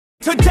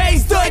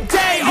Today's the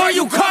day, are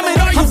you coming,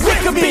 are you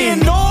sick of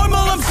being normal,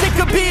 I'm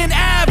sick of being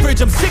average,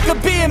 I'm sick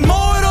of being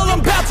mortal, I'm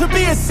about to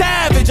be a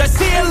savage. I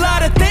see a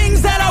lot of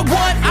things that I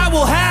want, I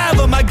will have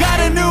them. I got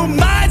a new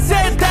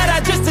mindset that I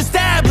just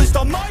established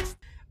on March.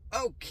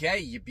 Okay,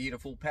 you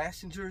beautiful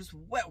passengers,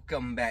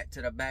 welcome back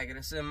to the back of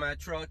the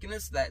semi-truck, and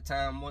it's that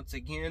time once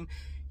again.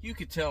 You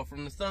can tell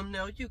from the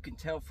thumbnail, you can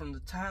tell from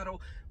the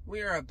title,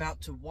 we are about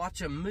to watch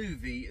a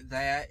movie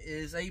that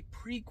is a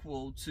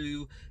prequel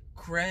to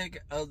Craig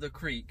of the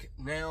Creek.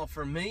 Now,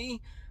 for me,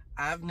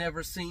 I've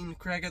never seen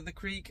Craig of the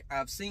Creek.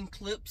 I've seen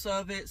clips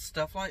of it,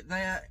 stuff like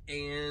that,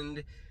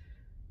 and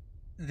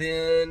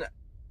then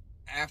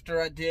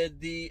after I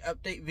did the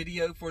update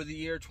video for the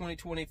year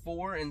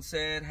 2024 and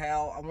said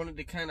how I wanted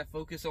to kind of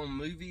focus on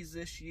movies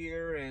this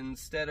year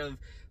instead of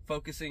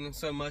focusing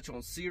so much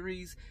on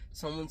series,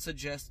 someone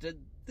suggested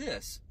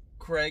this,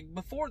 Craig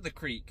Before the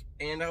Creek,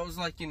 and I was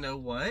like, you know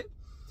what?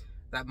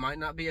 That might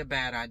not be a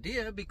bad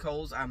idea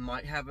because I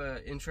might have an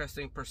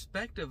interesting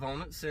perspective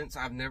on it since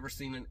I've never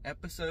seen an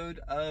episode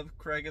of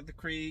Craig of the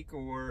Creek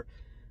or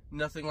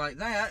nothing like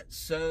that.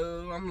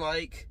 So I'm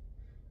like,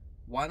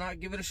 why not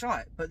give it a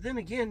shot? But then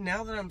again,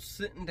 now that I'm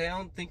sitting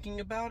down thinking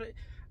about it,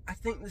 I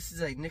think this is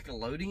a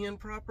Nickelodeon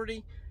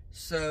property.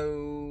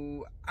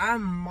 So I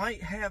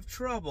might have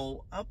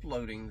trouble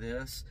uploading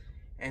this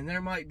and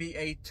there might be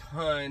a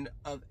ton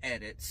of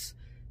edits.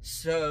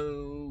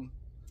 So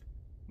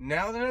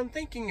now that I'm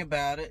thinking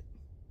about it,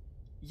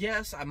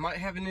 yes, I might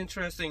have an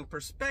interesting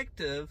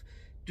perspective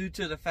due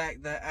to the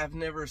fact that I've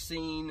never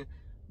seen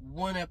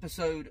one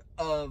episode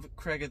of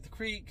Craig of the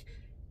Creek.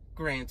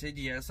 Granted,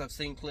 yes, I've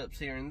seen clips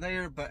here and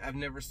there, but I've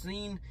never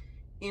seen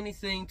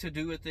anything to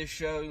do with this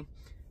show.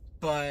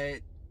 But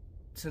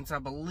since I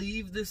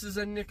believe this is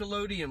a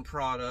Nickelodeon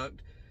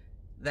product,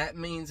 that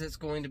means it's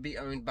going to be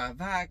owned by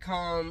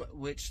Viacom,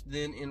 which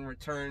then in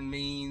return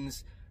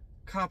means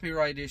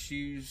copyright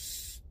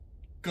issues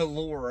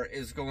galore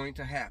is going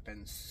to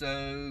happen.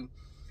 So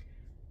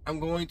I'm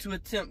going to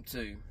attempt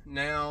to.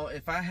 Now,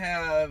 if I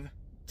have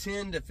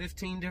 10 to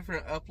 15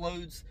 different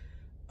uploads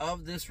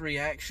of this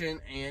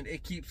reaction and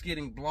it keeps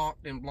getting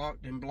blocked and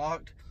blocked and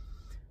blocked,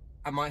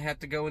 I might have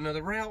to go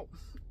another route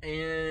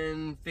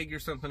and figure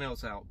something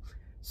else out.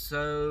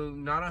 So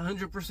not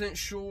 100%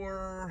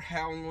 sure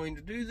how I'm going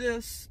to do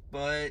this,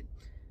 but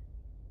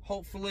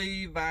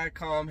hopefully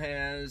Viacom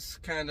has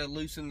kind of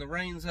loosened the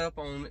reins up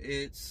on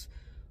its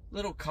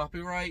little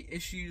copyright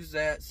issues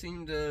that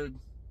seem to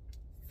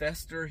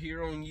fester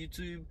here on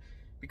YouTube,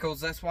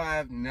 because that's why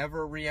I've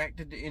never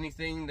reacted to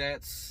anything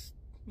that's,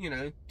 you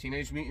know,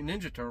 Teenage Mutant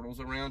Ninja Turtles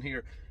around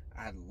here.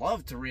 I'd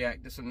love to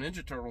react to some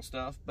Ninja Turtle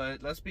stuff,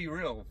 but let's be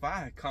real,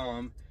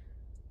 Viacom,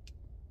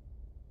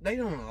 they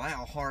don't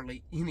allow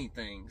hardly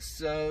anything.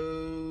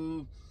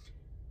 So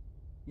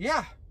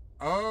yeah,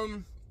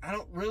 I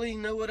don't really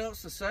know what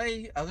else to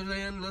say other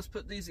than let's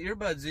put these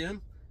earbuds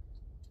in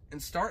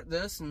and start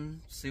this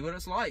and see what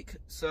it's like.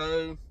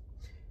 So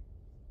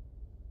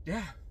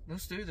yeah,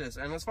 let's do this.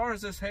 And as far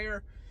as this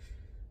hair,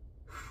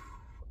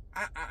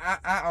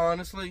 I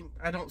honestly,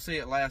 I don't see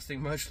it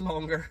lasting much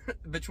longer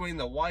between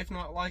the wife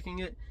not liking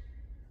it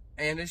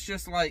and it's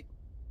just like,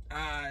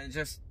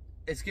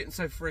 it's getting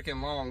so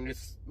freaking long.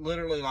 It's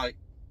literally like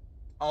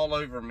all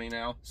over me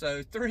now.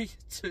 So 3,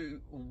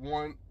 2,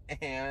 1,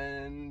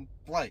 and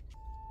play.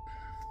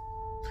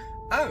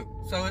 Oh,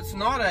 so it's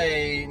not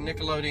a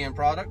Nickelodeon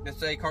product,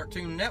 it's a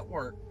Cartoon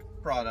Network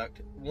product.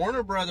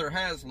 Warner Brother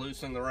has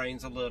loosened the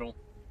reins a little.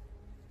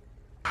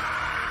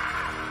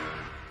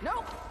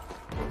 No.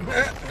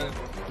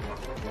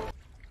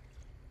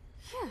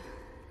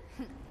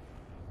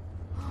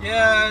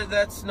 Yeah,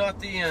 that's not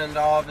the end,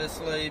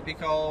 obviously,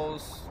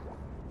 because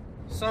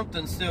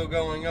something's still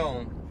going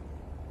on.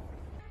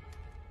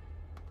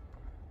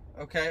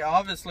 Okay,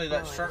 obviously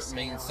that shirt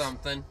means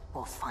something.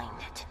 We'll find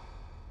it.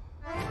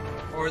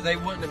 Or they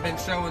wouldn't have been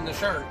showing the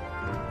shirt.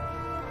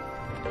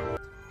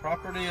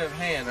 Property of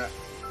Hannah.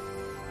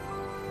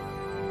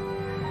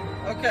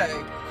 Okay,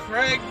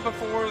 Craig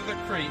Before the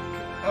Creek.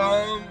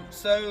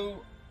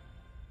 So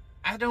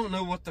I don't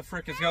know what the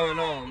frick is going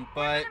on,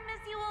 but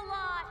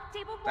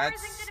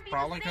that's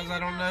probably because I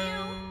don't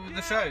know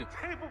the show.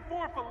 Table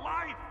 4 for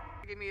life.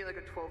 Give me like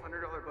a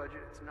 $1,200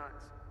 budget. It's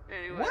nuts.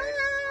 Anyway, What?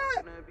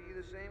 it's gonna be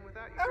the same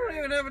without you. I don't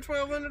even have a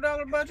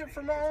 $1,200 budget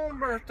for my own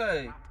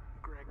birthday.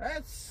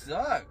 That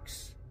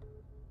sucks.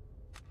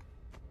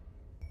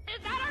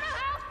 Is that our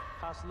house?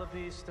 Pasta la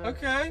vista.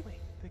 Okay. Wait,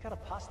 they got a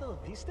pasta la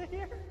vista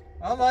here?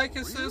 I like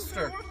his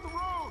sister.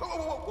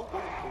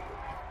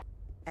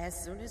 As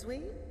soon as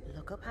we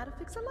look up how to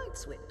fix a light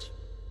switch.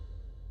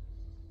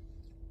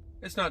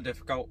 It's not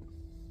difficult.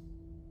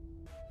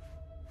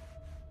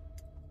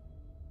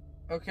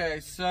 Okay,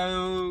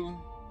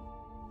 so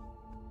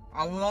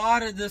a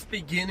lot of this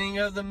beginning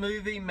of the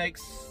movie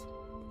makes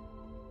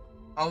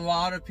a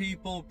lot of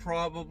people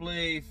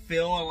probably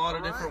feel a lot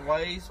of different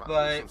ways,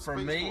 but for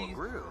me,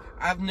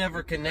 I've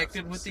never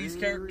connected with these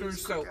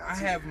characters, so I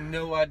have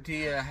no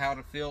idea how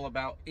to feel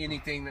about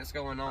anything that's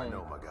going on. I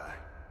know, my guy.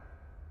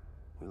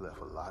 We left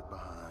a lot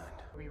behind.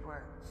 We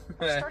were.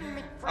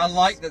 I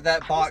like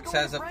that box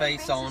has a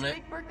face on it.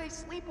 Big birthday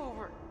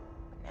sleepover.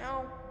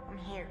 Now I'm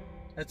here.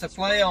 It's a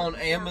play on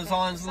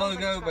Amazon's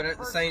logo, but at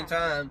the same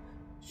time,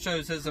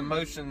 shows his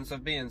emotions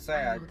of being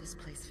sad. Oh, this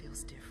place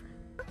feels different.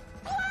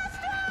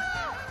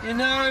 You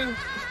know,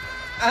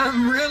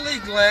 I'm really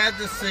glad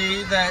to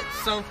see that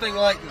something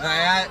like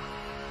that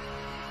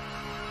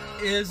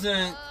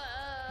isn't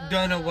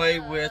done away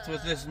with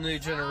this new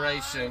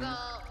generation.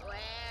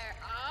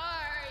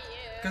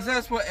 Because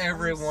that's what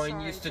everyone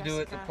used to do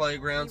at the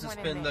playgrounds, is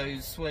spin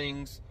those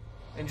swings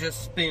and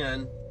just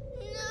spin.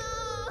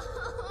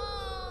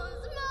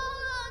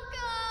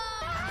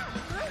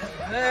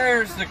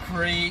 There's the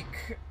creek.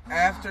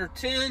 After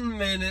 10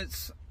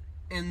 minutes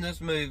in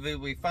this movie,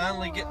 we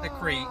finally get the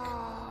creek.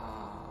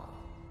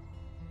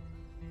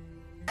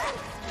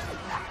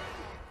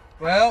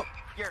 Well,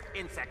 your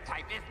insect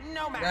type is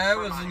no match that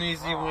for was my an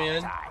easy frog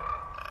win. type.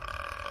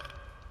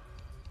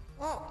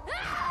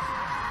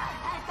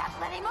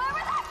 Stop letting more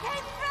where that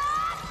came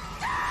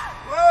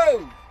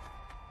from! Whoa!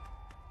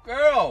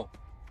 Girl!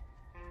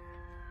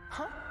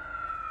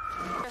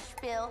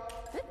 Spill.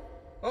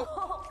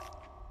 Oh,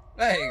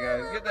 there you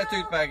go. Get that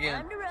tooth back in.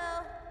 Time to roll.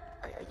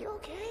 Are you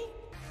okay?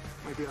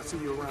 Maybe I'll see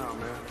you around,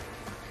 man.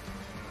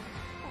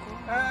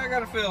 I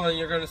got a feeling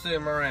you're going to see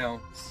him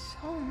around.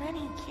 So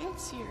many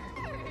kids here.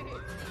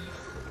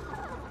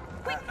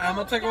 I'm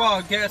going to take a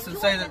wild guess and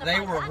say that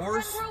they were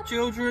horse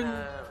children.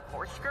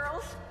 Horse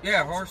girls?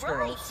 Yeah, horse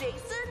girls.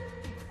 Jason?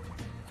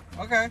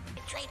 Okay.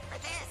 Trade for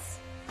this.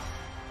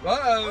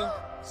 Uh-oh.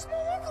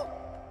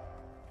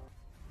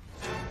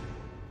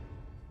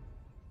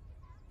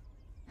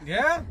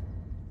 Yeah?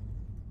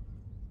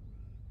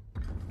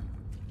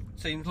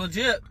 Seems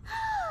legit.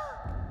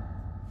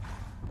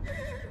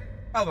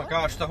 Oh my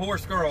gosh, the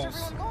horse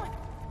girls.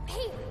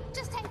 Hey,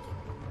 just take it.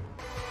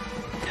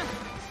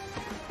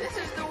 This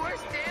is the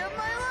worst day of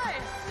my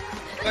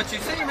life. But you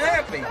seem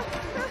happy.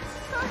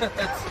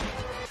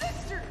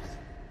 Sisters.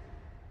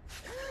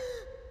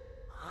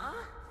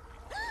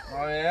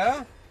 Oh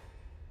yeah?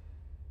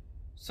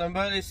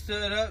 Somebody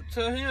stood up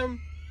to him?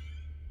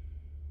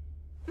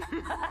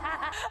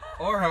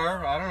 Or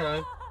her, I don't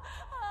know.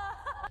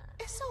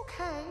 It's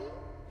okay.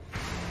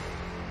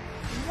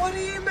 What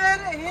are you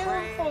mad at him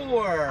I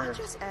for?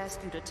 just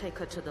asked you to take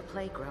her to the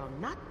playground,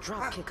 not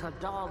drop kick her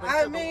doll into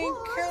I the mean,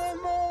 woods.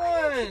 come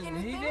on.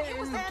 He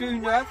didn't do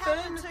nothing. What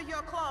happened to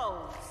your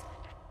clothes?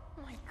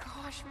 Oh my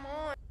gosh,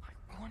 Mom.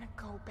 I want to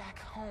go back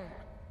home.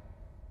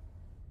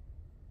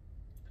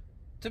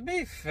 To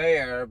be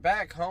fair,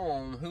 back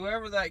home,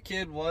 whoever that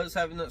kid was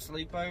having that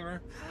sleepover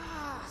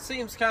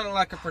seems kind of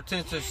like a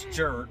pretentious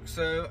jerk,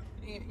 so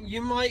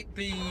you might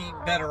be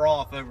better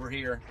off over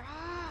here.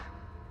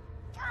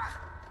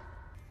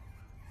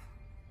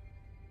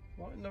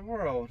 What in the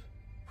world?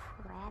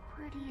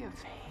 Property of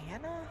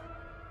Hannah?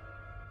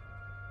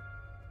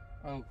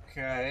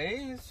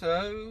 Okay,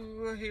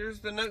 so here's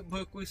the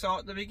notebook we saw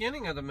at the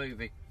beginning of the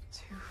movie.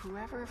 To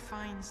whoever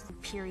finds the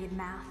Period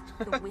math.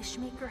 The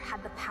wishmaker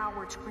had the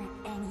power to grant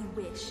any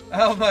wish.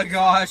 Oh my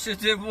gosh, it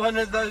did one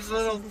of those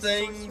little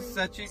things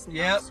that you... It's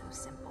Yep, not so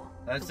simple.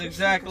 that's The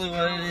exactly wishmaker's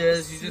what it power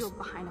is. You sealed just...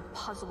 behind a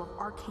puzzle of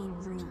arcane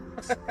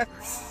runes.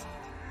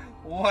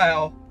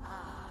 Wow.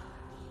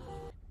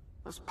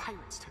 those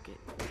pirates took it.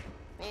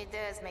 It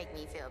does make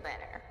me feel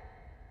better.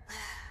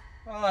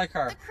 I like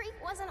her. The creek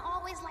wasn't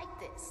always like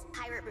this.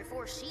 Pirate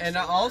before she And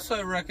I showed also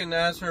up.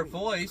 recognize her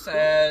voice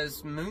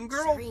as Moon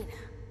Girl? Serena,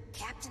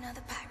 captain of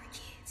the pirate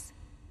kids.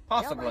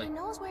 Possibly. Nobody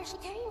knows where she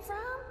came from.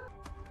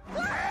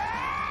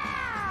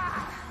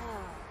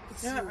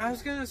 Yeah, I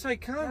was gonna say,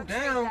 calm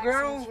down,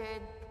 girl.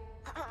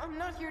 I'm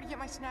not here to get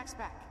my snacks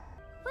back.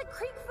 Like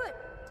Creekfoot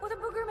or the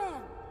Booger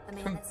Man. The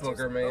man that steals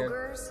Booger Man.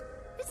 boogers.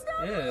 It's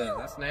not Yeah, real.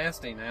 that's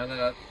nasty now that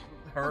I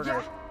heard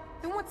Yeah? her.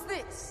 Then what's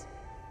this?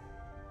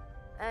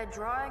 A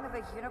drawing of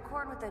a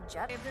unicorn with a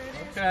jet.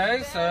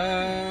 Okay,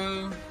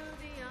 so...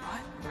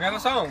 we got a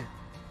song.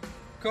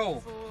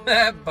 Cool.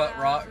 Butt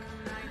rock.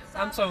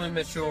 I'm so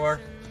immature.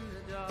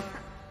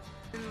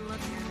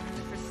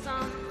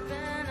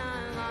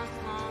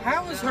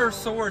 How is her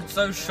sword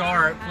so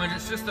sharp when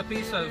it's just a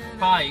piece of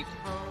pipe?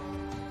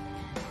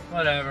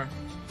 Whatever.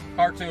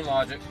 Cartoon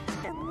logic.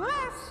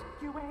 Unless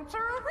you answer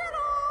a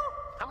riddle.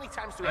 How many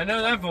times do I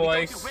know that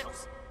voice.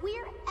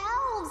 We're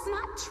elves,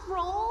 not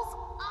trolls.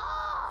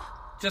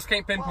 Just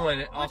can't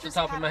pinpoint it off the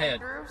top of my head.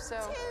 So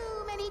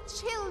Too many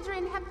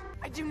children have...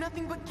 I do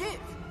nothing but give.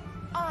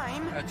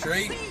 I'm A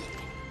tree? seed.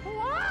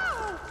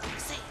 Whoa!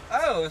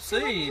 Oh, a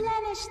seed.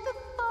 Replenish the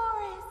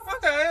forest.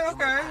 Okay,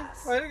 okay.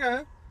 Way to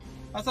go.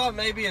 I thought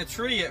maybe a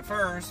tree at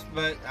first,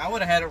 but I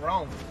would have had it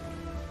wrong.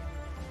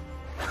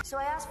 So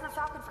I asked for a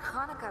falcon for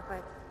Hanukkah,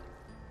 but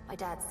my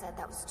dad said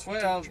that was too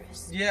Well,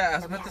 dangerous. yeah, I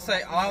was And we about to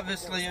had say, to let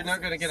obviously you're those not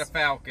going to get a things.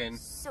 falcon.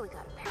 So we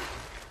got a parrot.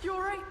 You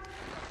alright?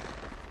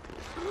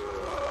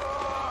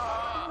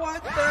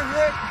 What the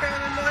heck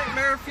kind of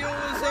nightmare fuel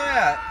is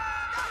that?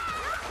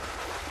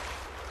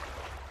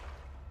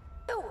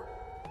 Ooh.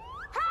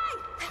 Hey!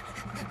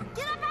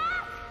 Get up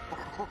back!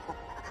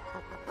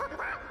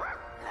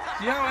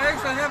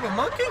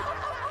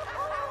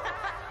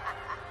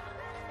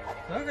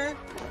 Okay.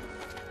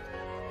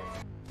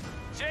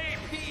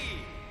 JP,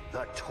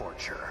 The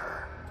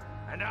torturer.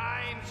 and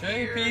I'm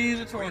JP here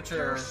the to quit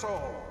torturer. your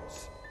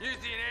souls using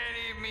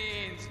any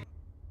means.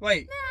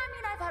 Wait, I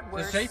mean, I've had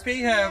does worse.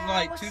 JP have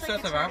like looks two like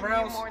sets you're of trying to do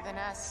eyebrows? more than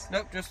us.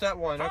 Nope, just that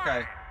one. Okay.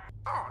 Fine.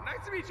 Oh,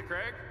 nice to meet you,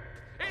 Craig.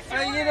 It's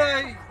Hey, your you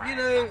name, know, Craig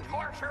the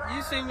Torturer.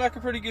 you seem like a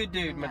pretty good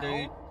dude, my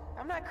dude.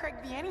 I'm not Craig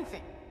the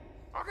anything.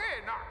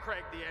 Okay, not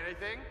Craig the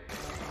anything.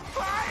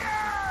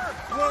 Fire!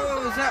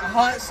 Whoa, is that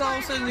hot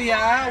sauce in the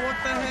eye? What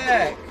the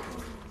heck?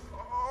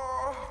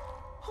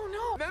 Oh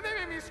no! Then they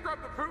made me scrub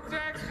the poop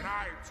tanks, and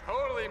I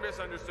totally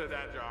misunderstood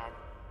that job.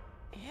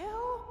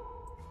 Ew.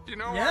 You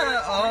know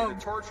Yeah, why they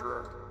the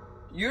torturer?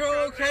 You're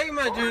okay,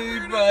 my For you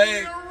dude, to but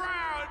be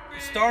around me.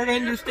 start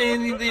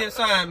understanding the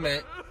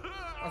assignment.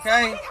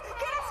 Okay?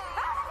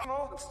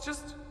 Well, it's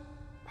just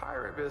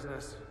pirate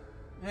business.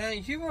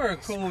 Man, you were a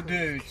cool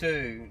dude,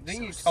 too.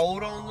 Then you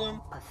told on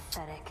them?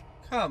 Pathetic.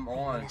 Come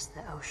on. Miss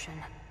the ocean.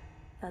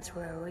 That's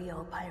where a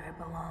real pirate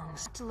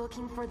belongs.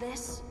 Looking for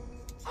this?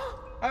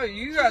 Oh,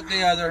 you got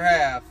the other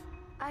half.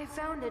 I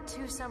found it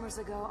 2 summers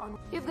ago on.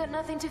 You've got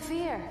nothing to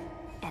fear.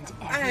 And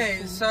Hey,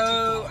 everything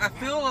so to I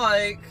feel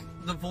like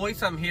the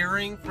voice I'm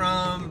hearing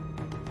from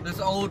this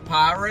old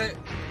pirate,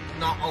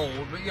 not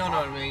old, but you know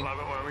what I mean, Love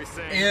it when we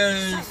sing.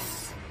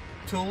 is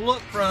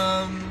Tulip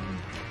from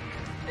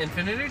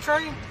Infinity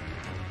Train?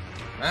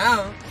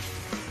 Wow.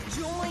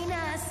 join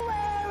us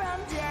where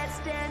I'm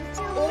destined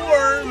to.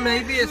 Or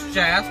maybe it's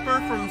Jasper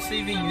from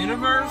CV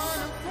Universe.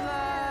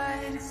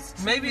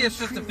 Maybe it's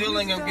just the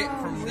feeling I'm getting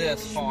from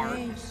this part.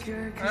 I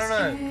don't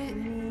know.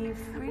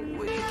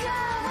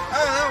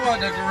 Oh, that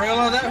wasn't a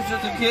gorilla, that was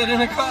just a kid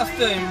in a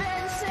costume.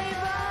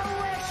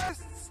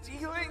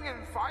 Stealing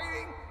and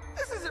fighting?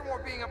 This isn't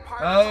what being a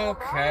pirate is all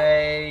about.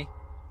 Okay.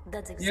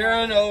 That's exactly You're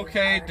an what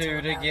okay pirates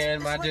are dude about.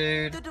 again, my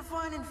dude. The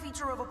defining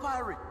feature of a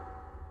pirate.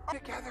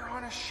 Together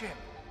on a ship.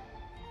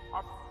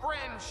 A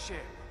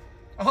friendship.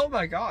 Oh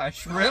my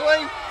gosh,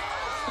 really?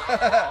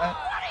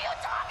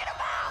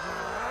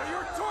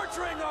 You're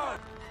torturing us!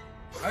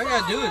 All you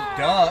gotta do is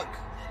duck.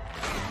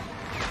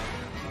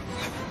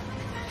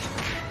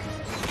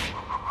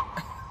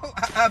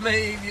 I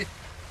mean,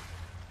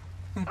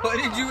 what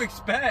did you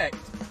expect?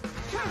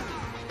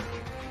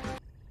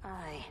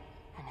 Aye,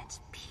 and it's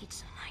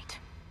pizza night.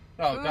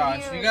 Oh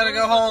gosh, Who you here gotta is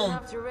go ruthless home.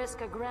 enough to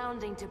risk a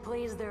grounding to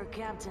please their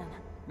captain.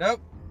 Nope,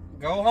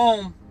 go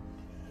home.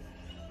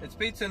 It's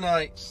pizza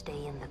night.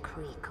 Stay in the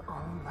creek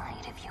all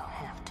night if you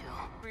have to.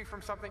 Me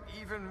from something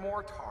even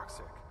more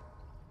toxic.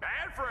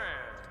 Bad friend.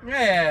 Oh, I'm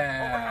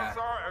Yeah.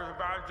 sorry, it was a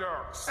bad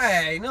joke.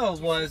 Hey, no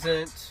it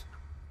wasn't.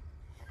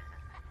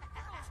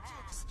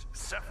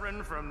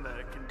 Suffering from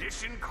the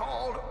condition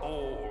called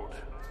old.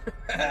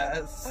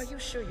 Yes. Are you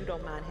sure you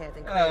don't mind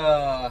having Craig?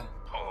 Oh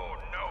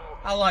no.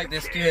 I like The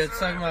this kids kid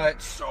so are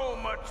much. So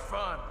much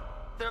fun.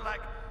 They're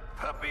like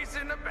puppies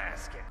in a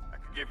basket. I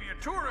could give you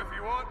a tour if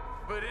you want,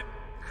 but it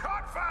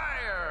caught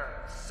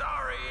fire.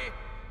 Sorry.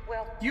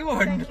 Well, You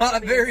are thank not for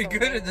being very so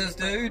good at handy, this,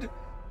 but, dude.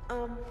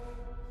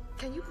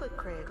 Can you put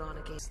Craig on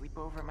again? Sleep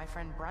over at my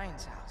friend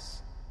Brian's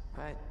house.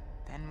 But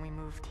then we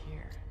moved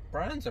here.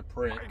 Brian's a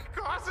prick. My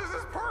gosh, this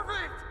is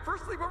perfect.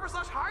 First sleepover /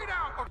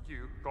 hideout. What are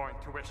you going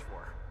to wish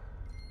for?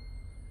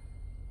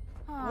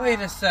 Wait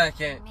a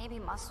second. Maybe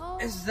muscle?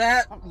 Is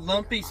that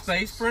Lumpy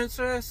Space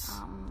Princess?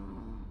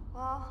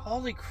 Well,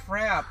 Holy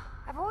crap.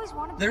 I've always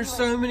wanted to There's be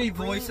so like many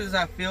brave, voices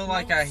I feel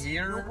like I nice,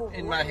 hear noble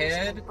in my warriors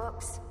head in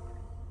books.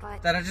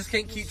 But that I just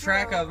can't keep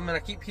track of them, and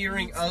I keep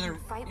hearing needs other, to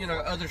fight you know,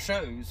 for. other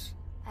shows.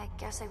 I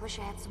guess I wish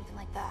I had something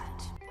like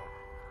that.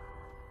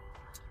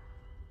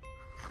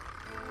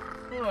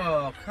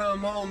 Oh,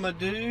 come on, my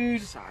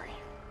dude. Sorry,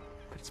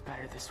 but it's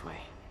better this way.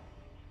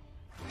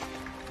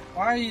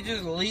 Why are you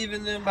just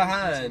leaving them I went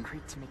to the behind?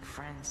 creek to make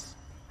friends.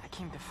 I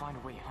came to find a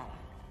way home.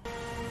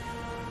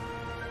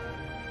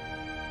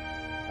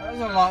 That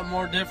was a lot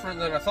more different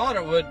than I thought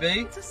it would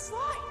be. It's a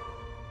slide.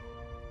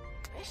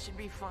 This should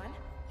be fun.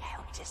 Yeah,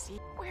 let me just see.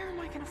 Where am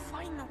I gonna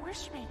find the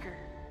wishmaker?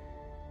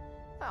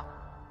 Oh,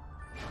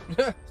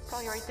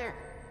 probably right there.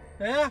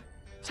 Yeah?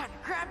 Time to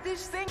grab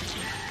this thing.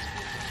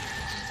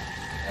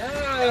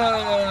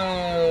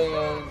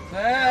 Oh,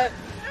 that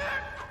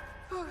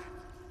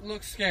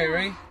looks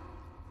scary.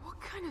 What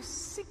kind of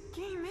sick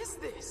game is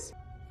this?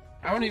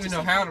 I don't even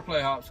know how to play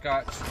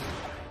hopscotch.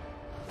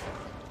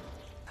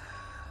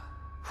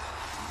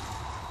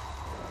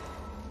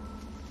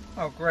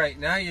 Oh great,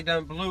 now you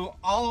done blew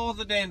all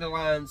the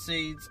dandelion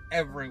seeds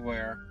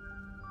everywhere.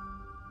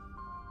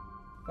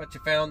 But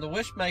you found the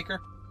wish maker.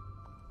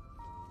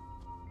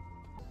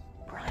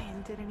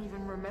 Brian didn't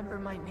even remember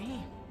my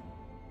name.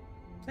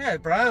 Yeah,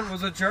 Brian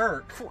was a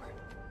jerk. 4,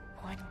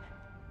 1,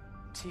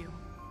 2,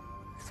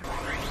 3.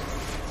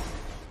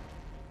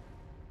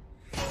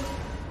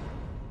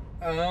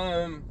 I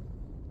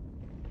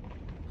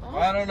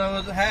don't know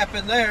what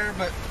happened there,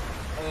 but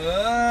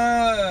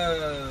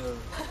oh.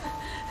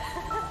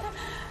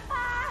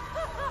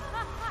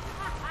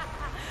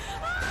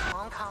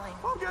 I'm calling.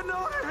 I'm getting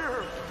out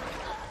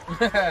of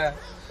here.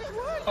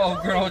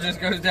 Oh, girl just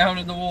goes down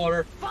in the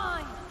water.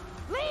 Fine,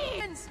 leave!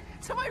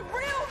 to my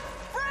real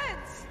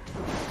friends.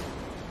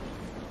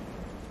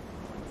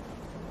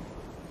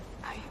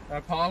 I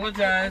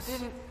apologize. I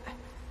didn't.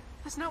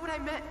 That's not what I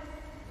meant.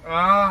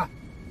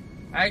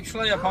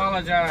 Actually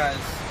apologize.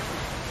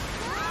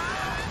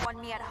 Want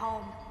me at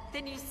home.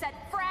 Then you said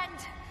friend.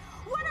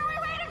 What are we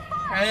waiting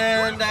for?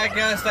 And I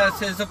guess that's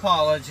his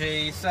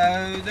apology.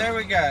 So there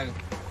we go.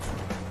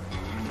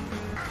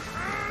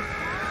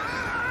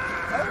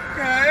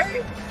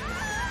 Okay.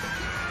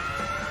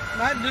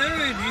 My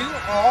dude, you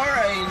are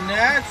a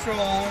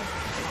natural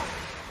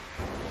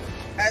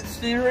at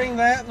steering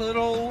that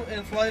little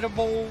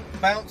inflatable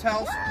bounce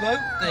house boat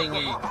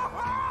thingy.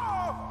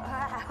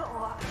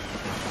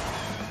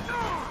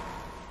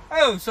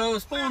 Oh, so it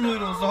was spoon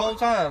noodles the whole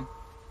time.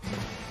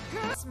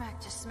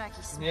 Smack, just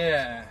smacky smack.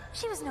 Yeah.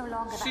 She was no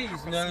longer the She's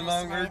hapless no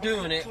longer lady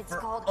doing the it kids for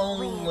called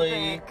only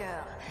Weird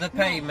Girl. the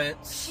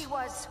payments. She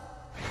was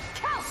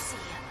Kelsey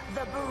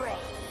the Brave.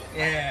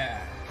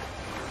 Yeah.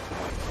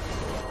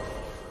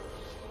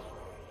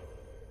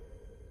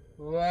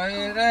 What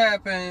had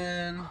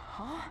happened?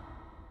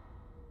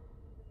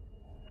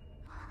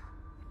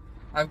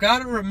 I've got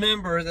to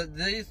remember that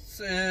this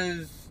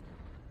is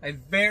a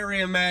very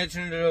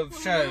imaginative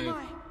show.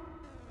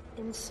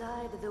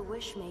 Inside the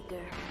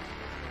Wishmaker.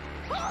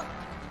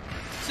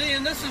 See,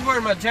 and this is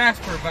where my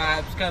Jasper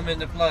vibes come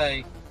into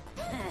play.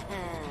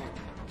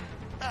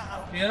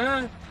 You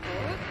know?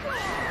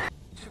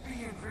 To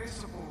be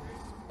invisible.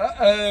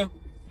 Uh-oh.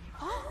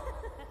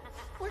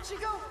 Where'd she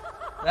go?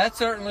 That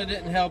certainly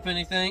didn't help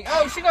anything.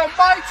 Oh, she gonna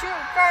bite you!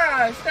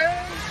 Gosh,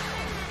 dang.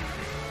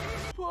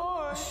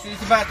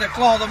 She's about to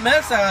claw the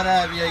mess out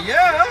of you,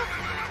 yeah?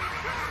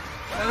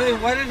 I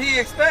mean, what did he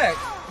expect?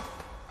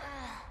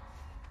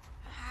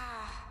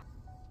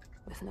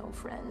 With no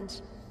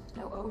friends,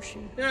 no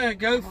ocean. Yeah,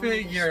 go only this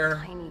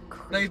figure. tiny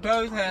creek They to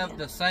both play have in.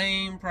 the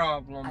same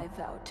problem. I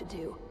vowed to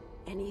do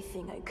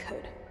anything I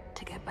could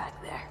to get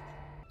back there.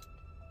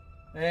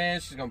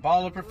 And she's gonna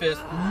ball up her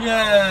fist.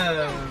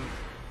 No!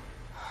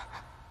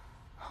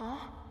 Huh?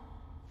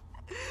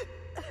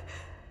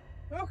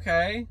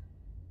 Okay.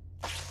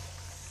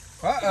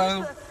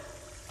 Uh-oh.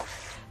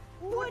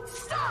 What?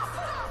 Stop!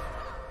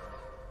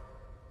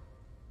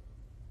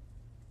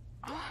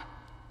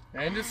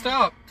 And it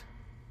stopped.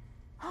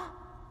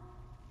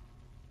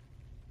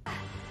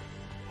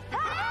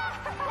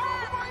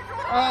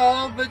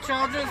 Oh, but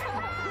y'all just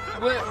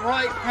went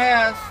right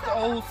past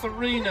old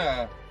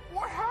Serena.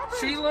 What happened?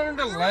 She learned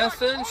a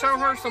lesson. Show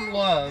her some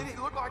love. It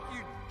looked like you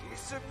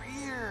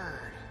disappeared.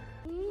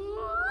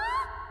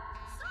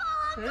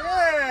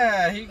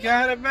 Yeah, he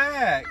got it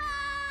back.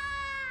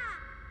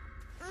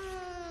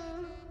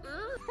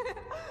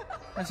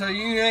 And so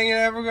you ain't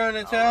ever going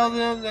to tell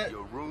them that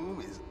Your room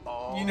is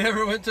all. you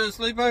never went to a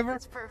sleepover?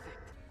 That's perfect.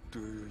 Do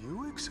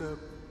you accept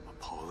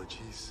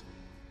apologies?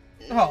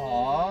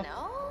 Aww,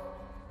 No?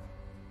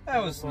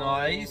 that was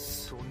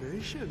nice.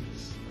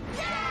 Donations.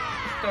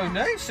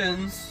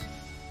 Donations?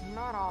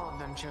 Not all of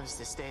them chose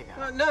to stay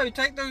though. No,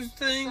 take those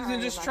things Sorry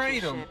and just about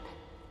trade your them. ship.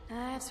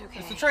 That's okay.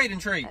 It's a trade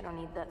and treat. I don't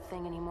need that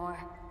thing anymore.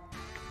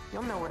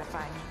 You'll know where to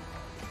find me.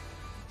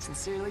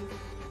 Sincerely,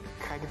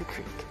 Craig of the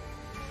Creek.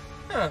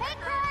 Huh.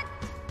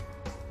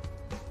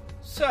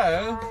 So,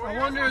 I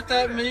wonder if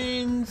that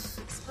means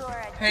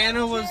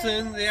Hannah was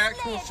in the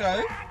actual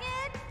show?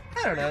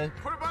 I don't know.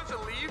 Put a bunch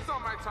of leaves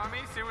on my tummy,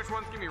 see which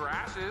ones give me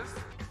rashes.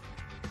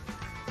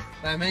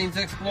 That means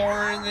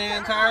exploring the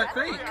entire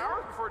creek. 3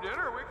 hours before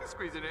dinner, we can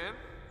squeeze it in.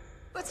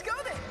 Let's go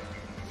then!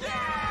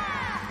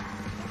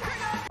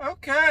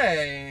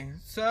 Okay,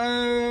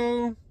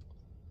 so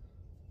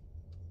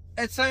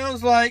it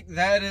sounds like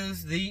that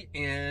is the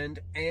end,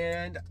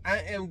 and I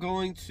am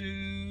going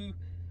to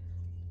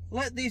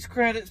let these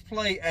credits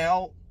play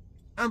out.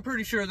 I'm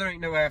pretty sure there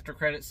ain't no after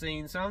credit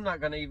scene, so I'm not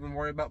going to even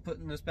worry about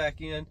putting this back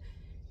in.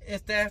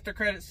 If the after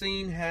credit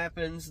scene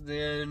happens,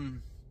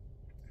 then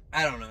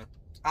I don't know.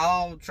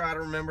 I'll try to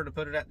remember to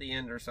put it at the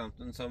end or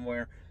something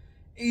somewhere.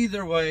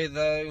 Either way,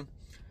 though,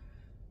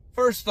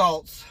 first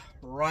thoughts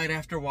right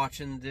after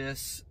watching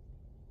this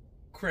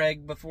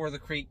Craig Before the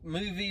Creek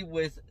movie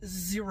with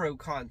zero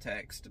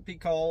context,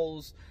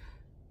 because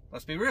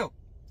let's be real,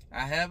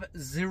 I have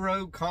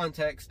zero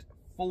context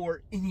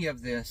for any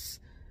of this.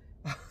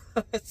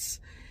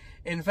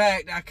 In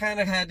fact, I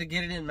kind of had to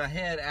get it in my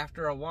head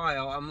after a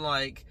while. I'm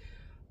like,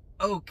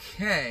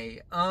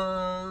 okay,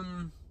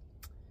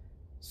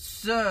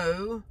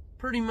 so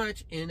pretty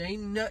much in a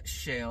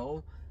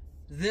nutshell,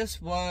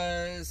 this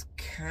was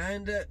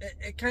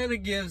it kind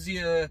of gives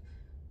you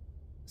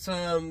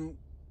some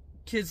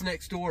Kids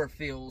Next Door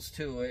feels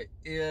to it,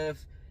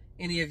 if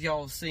any of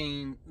y'all have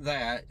seen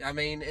that. I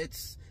mean,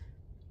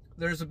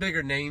 there's a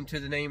bigger name to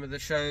the name of the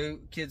show,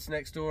 Kids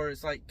Next Door.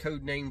 It's like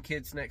code name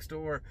Kids Next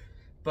Door,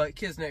 but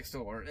Kids Next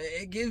Door.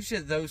 It gives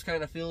you those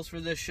kind of feels for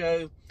this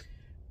show,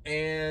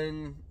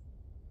 and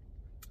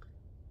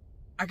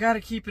I gotta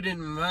keep it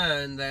in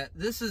mind that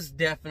this is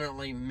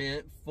definitely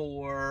meant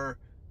for,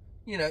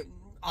 you know,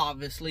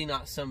 obviously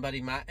not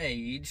somebody my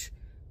age,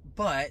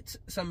 but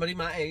somebody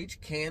my age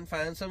can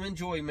find some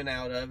enjoyment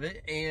out of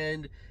it.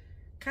 And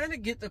kind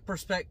of get the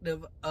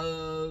perspective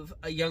of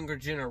a younger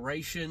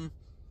generation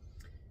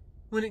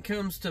when it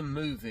comes to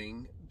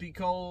moving,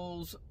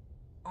 because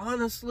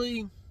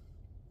honestly,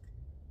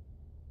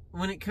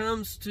 when it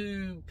comes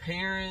to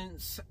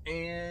parents,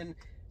 and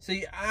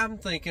see, I'm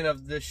thinking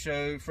of this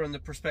show from the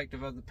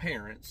perspective of the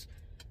parents.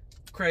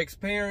 Craig's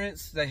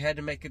parents, they had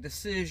to make a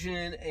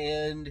decision,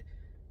 and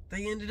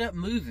they ended up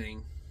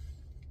moving.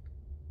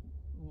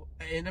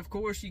 And of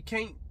course, you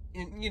can't,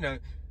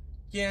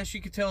 yes,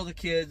 you could tell the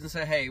kids and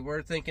say, hey,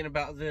 we're thinking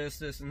about this,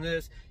 this, and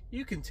this.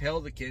 You can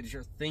tell the kids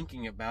you're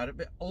thinking about it,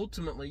 but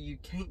ultimately you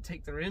can't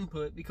take their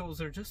input because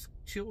they're just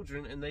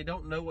children and they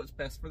don't know what's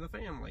best for the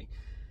family.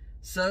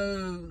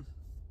 So,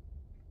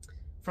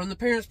 from the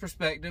parents'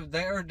 perspective,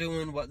 they are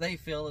doing what they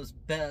feel is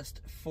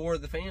best for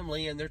the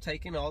family, and they're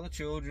taking all the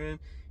children,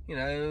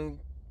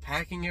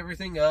 packing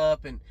everything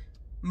up and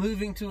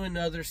moving to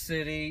another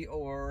city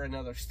or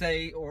another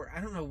state, or I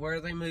don't know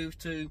where they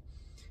moved to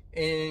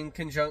in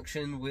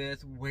conjunction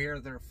with where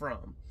they're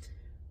from.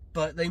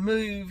 But they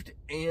moved,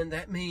 and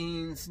that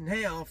means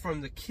now,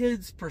 from the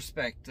kids'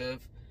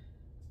 perspective,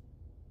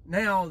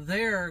 now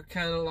they're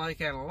kind of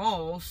like at a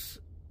loss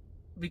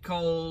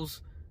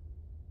because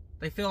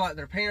they feel like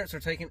their parents are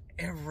taking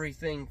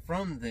everything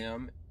from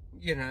them,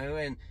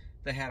 and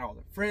they had all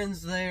their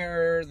friends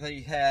there,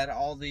 they had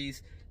all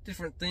these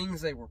different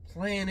things they were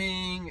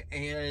planning,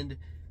 and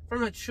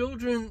from a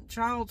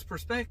child's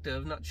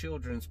perspective, not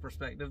children's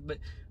perspective, but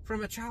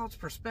from a child's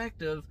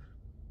perspective,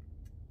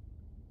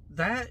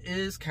 that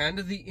is kind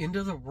of the end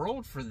of the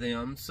world for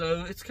them.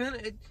 So it's kind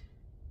of,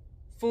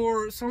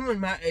 for someone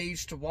my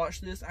age to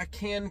watch this, I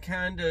can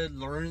kind of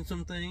learn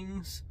some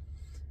things,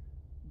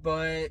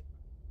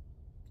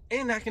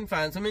 and I can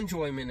find some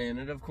enjoyment in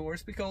it, of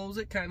course, because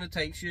it kind of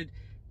takes you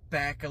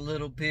back a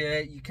little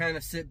bit. You kind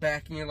of sit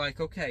back and you're like,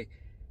 okay,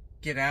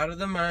 get out of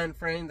the mind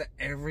frame that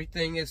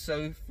everything is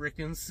so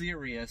freaking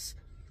serious.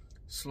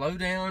 Slow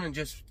down and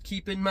just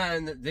keep in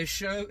mind that this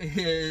show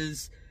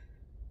is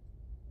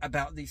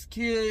about these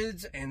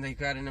kids, and they've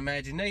got an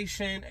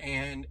imagination,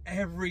 and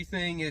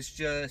everything is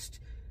just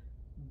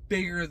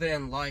bigger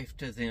than life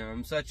to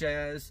them, such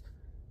as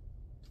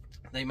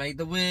they made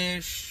the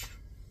wish,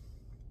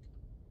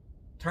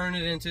 turn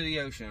it into the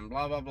ocean,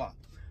 blah blah blah.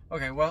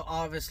 Okay, well,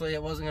 obviously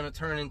it wasn't going to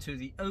turn into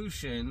the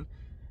ocean,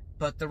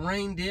 but the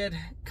rain did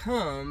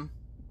come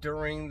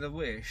during the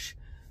wish,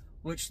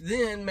 which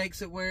then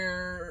makes it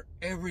where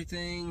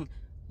everything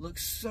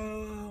looks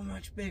so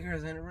much bigger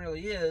than it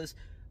really is.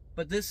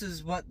 But this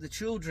is what the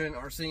children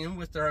are seeing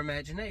with their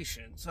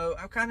imagination. So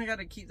I've kind of got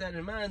to keep that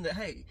in mind, that,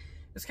 hey,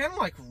 it's kind of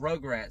like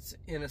Rugrats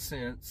in a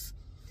sense.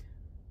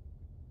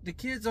 The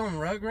kids on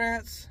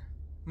Rugrats,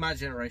 my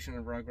generation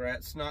of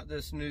Rugrats, not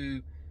this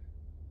new,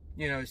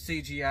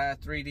 CGI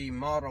 3D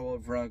model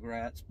of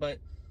Rugrats, but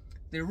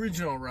the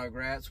original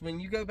Rugrats, when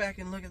you go back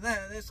and look at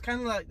that, it's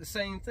kind of like the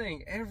same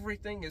thing.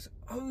 Everything is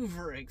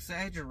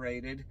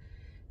over-exaggerated,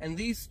 and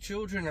these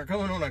children are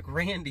going on a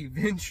grand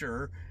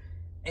adventure,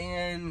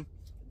 and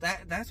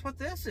that's what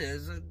this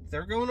is.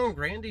 They're going on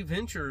grand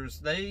adventures.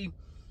 Their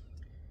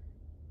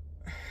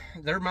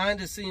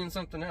mind is seeing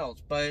something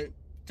else. But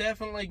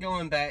definitely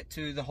going back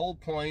to the whole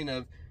point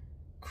of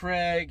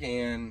Craig,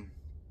 and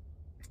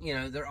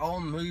they're all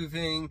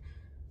moving,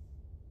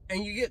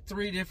 and you get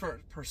three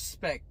different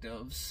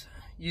perspectives.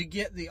 You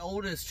get the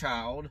oldest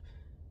child,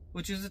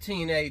 which is a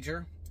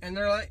teenager, and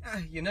they're like,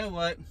 you know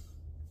what?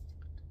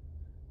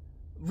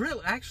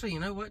 Really, actually, you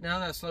know what? Now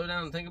that I slow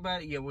down and think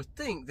about it, you would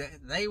think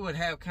that they would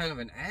have kind of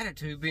an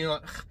attitude, being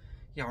like,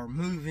 y'all are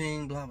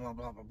moving, blah, blah,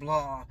 blah, blah,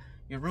 blah.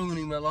 You're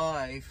ruining my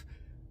life.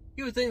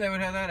 You would think they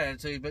would have that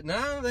attitude, but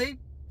no, they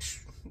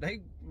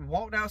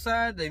walked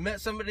outside, they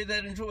met somebody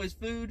that enjoys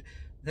food,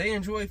 they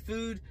enjoy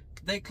food,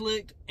 they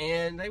clicked,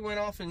 and they went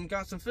off and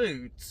got some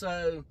food.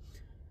 So,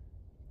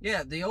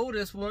 yeah, the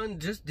oldest one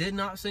just did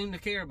not seem to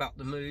care about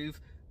the move,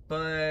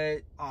 but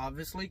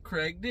obviously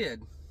Craig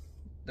did.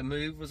 The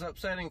move was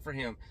upsetting for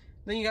him.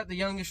 Then you got the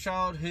youngest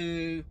child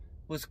who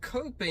was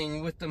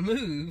coping with the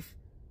move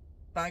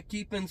by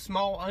keeping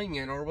Small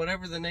Onion, or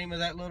whatever the name of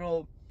that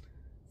little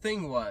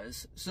thing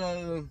was.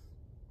 So,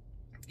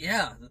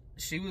 yeah,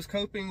 she was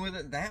coping with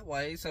it that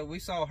way. So we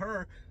saw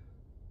her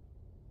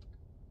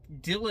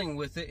dealing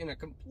with it in a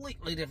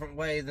completely different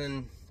way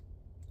than,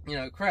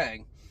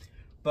 Craig.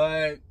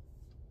 But,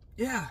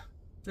 yeah,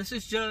 this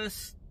is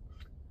just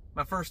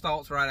my first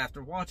thoughts right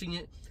after watching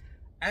it.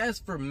 As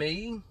for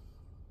me,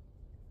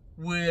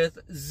 with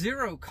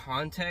zero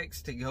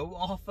context to go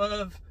off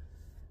of,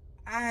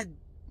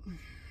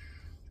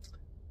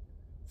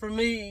 for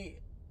me,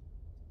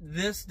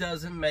 this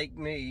doesn't make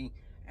me,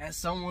 as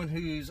someone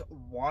who's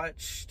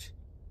watched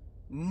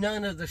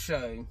none of the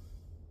show,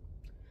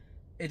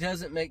 it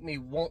doesn't make me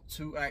want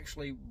to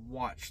actually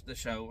watch the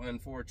show,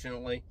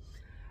 unfortunately.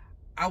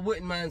 I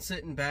wouldn't mind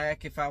sitting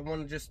back if I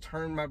want to just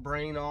turn my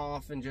brain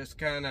off and just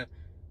kind of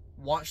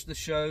watch the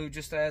show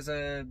just as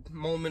a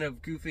moment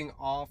of goofing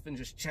off and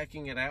just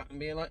checking it out and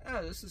being like,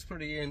 oh, this is a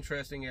pretty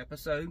interesting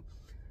episode.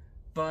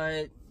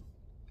 But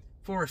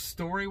for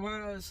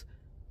story-wise,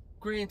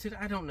 granted,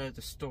 I don't know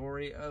the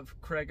story of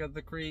Craig of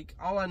the Creek.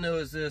 All I know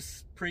is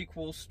this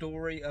prequel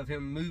story of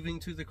him moving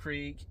to the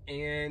creek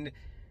and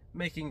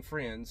making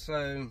friends.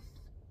 So,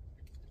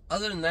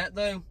 other than that,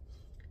 though,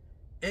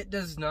 it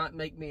does not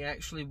make me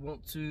actually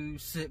want to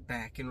sit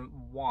back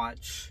and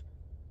watch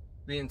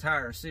the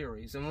entire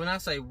series. And when I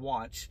say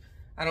watch,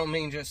 I don't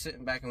mean just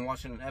sitting back and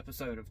watching an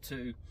episode of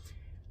 2.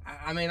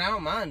 I mean, I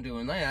don't mind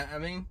doing that. I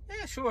mean,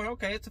 yeah, sure,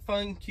 okay, it's a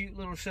fun, cute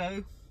little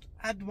show.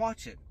 I'd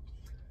watch it.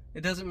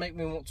 It doesn't make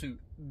me want to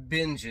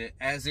binge it,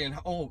 as in,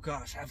 oh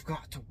gosh, I've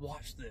got to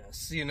watch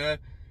this, you know?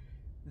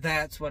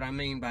 That's what I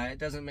mean by it. It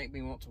doesn't make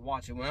me want to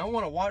watch it. When I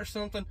want to watch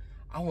something,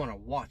 I want to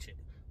watch it.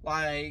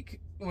 Like,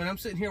 when I'm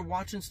sitting here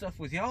watching stuff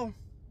with y'all,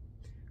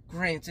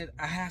 granted,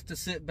 I have to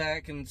sit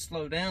back and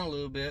slow down a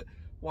little bit,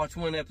 watch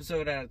one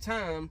episode at a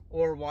time,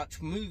 or watch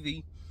a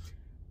movie,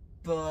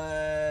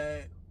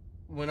 but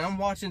when I'm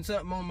watching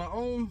something on my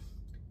own,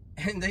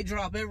 and they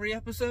drop every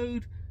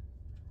episode,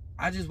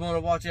 I just want to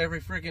watch every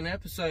freaking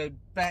episode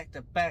back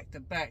to back to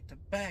back to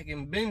back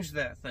and binge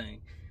that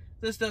thing.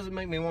 This doesn't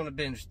make me want to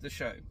binge the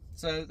show.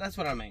 So, that's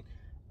what I mean.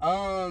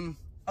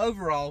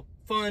 Overall,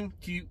 fun,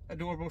 cute,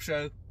 adorable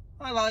show.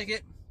 I like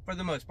it, for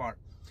the most part.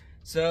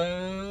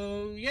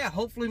 So, yeah,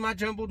 hopefully my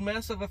jumbled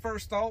mess of a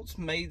first thoughts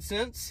made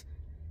sense.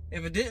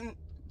 If it didn't,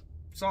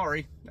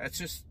 sorry. That's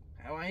just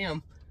how I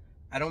am.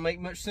 I don't make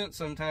much sense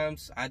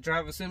sometimes. I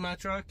drive a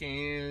semi-truck,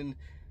 and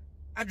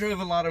I drove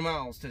a lot of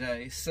miles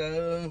today,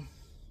 so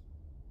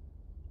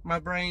my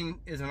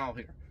brain isn't all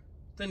here.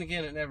 Then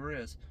again, it never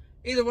is.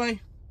 Either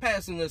way,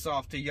 passing this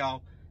off to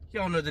y'all.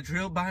 Y'all know the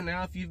drill by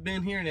now if you've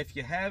been here, and if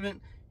you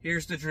haven't,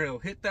 here's the drill.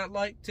 Hit that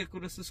like,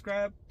 tickle to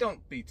subscribe,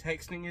 don't be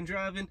texting and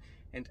driving,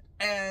 and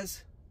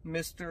as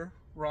Mr.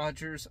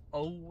 Rogers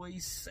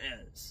always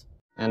says,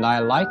 and I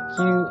like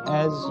you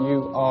as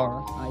you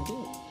are, I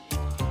do.